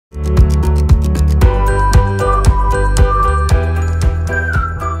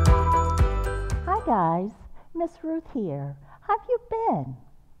Miss Ruth here. How have you been?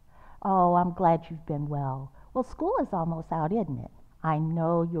 Oh, I'm glad you've been well. Well, school is almost out, isn't it? I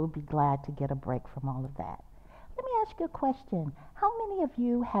know you'll be glad to get a break from all of that. Let me ask you a question. How many of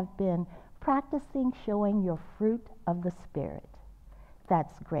you have been practicing showing your fruit of the Spirit?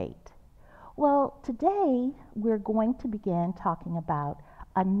 That's great. Well, today we're going to begin talking about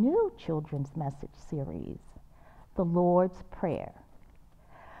a new children's message series, the Lord's Prayer.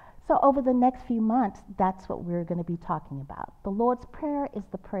 So over the next few months, that's what we're going to be talking about. The Lord's Prayer is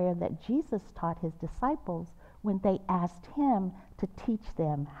the prayer that Jesus taught his disciples when they asked him to teach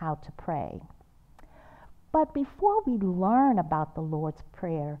them how to pray. But before we learn about the Lord's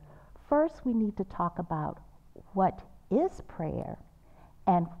Prayer, first we need to talk about what is prayer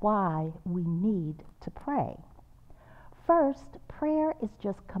and why we need to pray. First, prayer is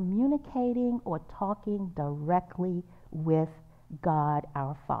just communicating or talking directly with God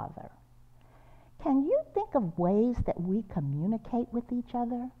our Father. Can you think of ways that we communicate with each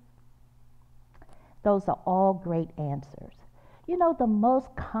other? Those are all great answers. You know, the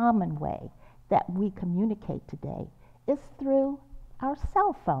most common way that we communicate today is through our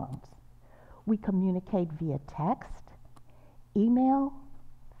cell phones. We communicate via text, email,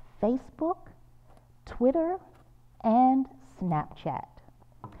 Facebook, Twitter, and Snapchat.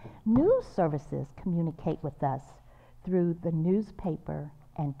 News services communicate with us through the newspaper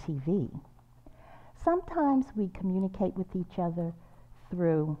and TV. Sometimes we communicate with each other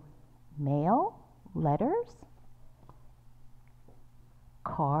through mail, letters,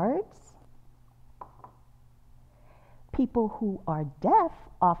 cards. People who are deaf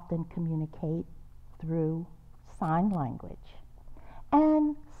often communicate through sign language.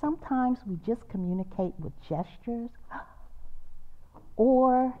 And sometimes we just communicate with gestures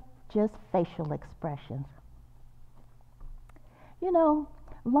or just facial expressions. You know,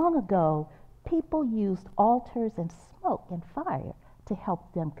 long ago, people used altars and smoke and fire to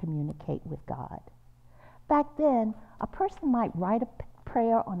help them communicate with God. Back then, a person might write a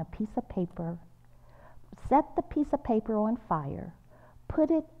prayer on a piece of paper, set the piece of paper on fire, put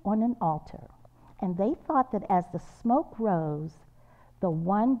it on an altar, and they thought that as the smoke rose, the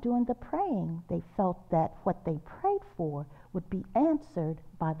one doing the praying, they felt that what they prayed for would be answered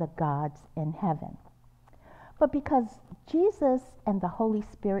by the gods in heaven. But because Jesus and the Holy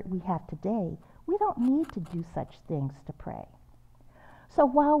Spirit we have today, we don't need to do such things to pray. So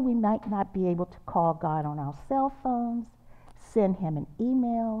while we might not be able to call God on our cell phones, send him an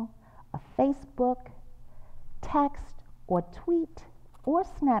email, a Facebook, text, or tweet, or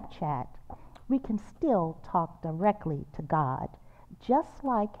Snapchat, we can still talk directly to God, just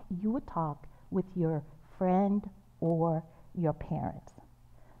like you would talk with your friend or your parents.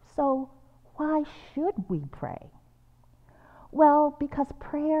 So why should we pray? Well, because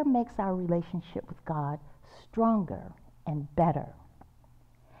prayer makes our relationship with God stronger and better.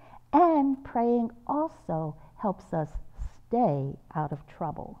 And praying also helps us stay out of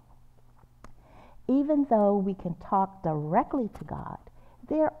trouble. Even though we can talk directly to God,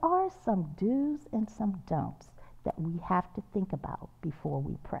 there are some do's and some don'ts that we have to think about before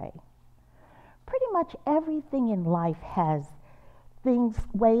we pray. Pretty much everything in life has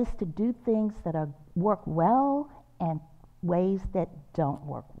ways to do things that work well and ways that don't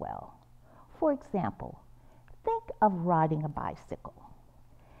work well. For example, think of riding a bicycle.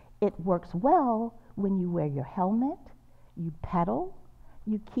 It works well when you wear your helmet, you pedal,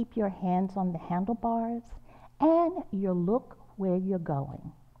 you keep your hands on the handlebars, and you look where you're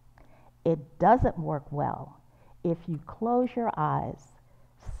going. It doesn't work well if you close your eyes,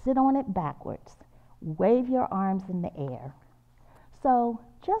 sit on it backwards, wave your arms in the air. So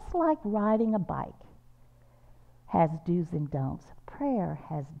just like riding a bike has do's and don'ts, prayer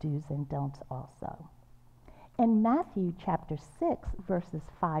has do's and don'ts also. In Matthew chapter 6, verses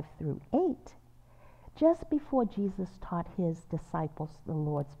 5 through 8, just before Jesus taught his disciples the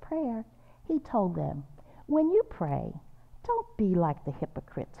Lord's Prayer, he told them, when you pray, don't be like the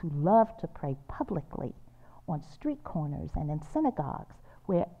hypocrites who love to pray publicly on street corners and in synagogues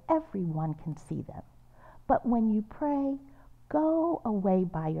where everyone can see them. But when you pray, go away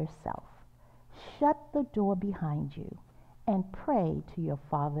by yourself, shut the door behind you, and pray to your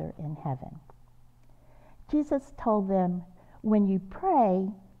Father in heaven. Jesus told them, when you pray,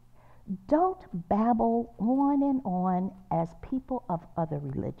 don't babble on and on as people of other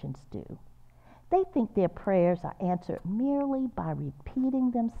religions do. They think their prayers are answered merely by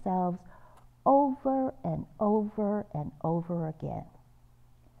repeating themselves over and over and over again.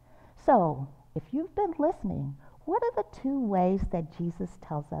 So, if you've been listening, what are the two ways that Jesus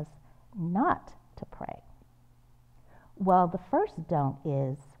tells us not to pray? Well, the first don't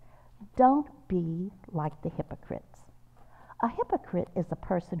is Don't be like the hypocrites. A hypocrite is a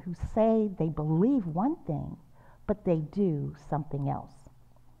person who say they believe one thing, but they do something else.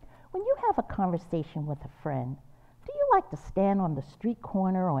 When you have a conversation with a friend, do you like to stand on the street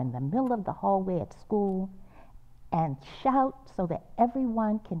corner or in the middle of the hallway at school and shout so that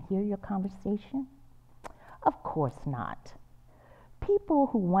everyone can hear your conversation? Of course not. People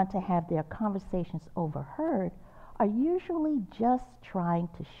who want to have their conversations overheard are usually just trying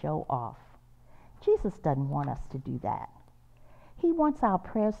to show off. Jesus doesn't want us to do that. He wants our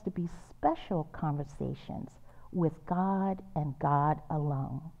prayers to be special conversations with God and God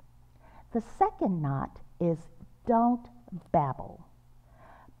alone. The second not is don't babble.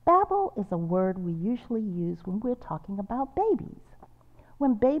 Babble is a word we usually use when we're talking about babies.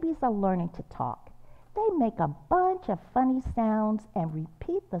 When babies are learning to talk, they make a bunch of funny sounds and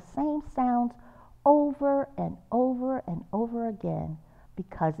repeat the same sounds over and over and over again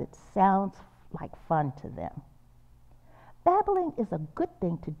because it sounds like fun to them. Babbling is a good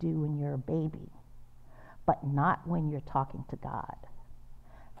thing to do when you're a baby, but not when you're talking to God.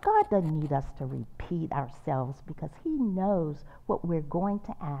 God doesn't need us to repeat ourselves because He knows what we're going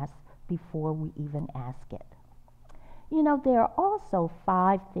to ask before we even ask it. You know, there are also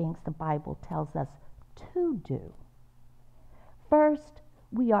 5 things the Bible tells us to do. First,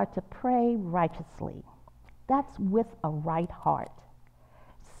 we are to pray righteously. That's with a right heart.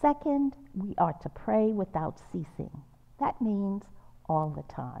 Second, we are to pray without ceasing. That means all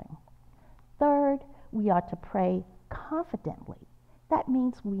the time. Third, we are to pray confidently. That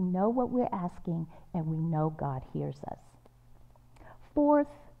means we know what we're asking and we know God hears us. Fourth,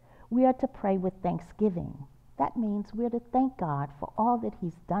 we are to pray with thanksgiving. That means we're to thank God for all that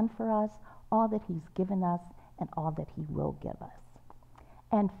He's done for us, all that He's given us, and all that He will give us.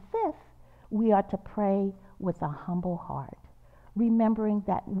 And fifth, we are to pray with a humble heart, remembering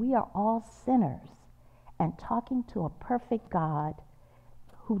that we are all sinners and talking to a perfect God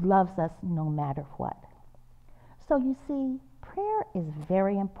who loves us no matter what. So you see, prayer is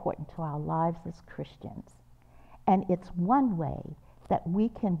very important to our lives as Christians, and it's one way that we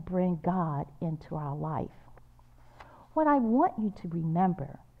can bring God into our life. What I want you to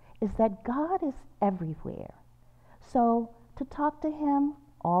remember is that God is everywhere. So to talk to Him,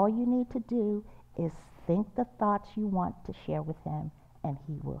 all you need to do is think the thoughts you want to share with Him, and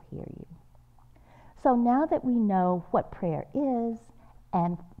He will hear you. So now that we know what prayer is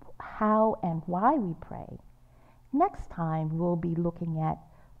and how and why we pray, next time we'll be looking at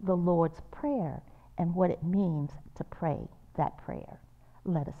the Lord's Prayer and what it means to pray that prayer.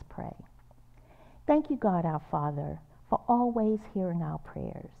 Let us pray. Thank you, God our Father, for always hearing our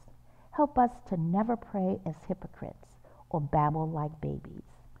prayers. Help us to never pray as hypocrites or babble like babies.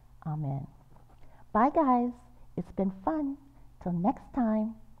 Amen. Bye, guys. It's been fun. Till next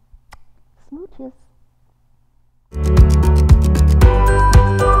time. Smooches.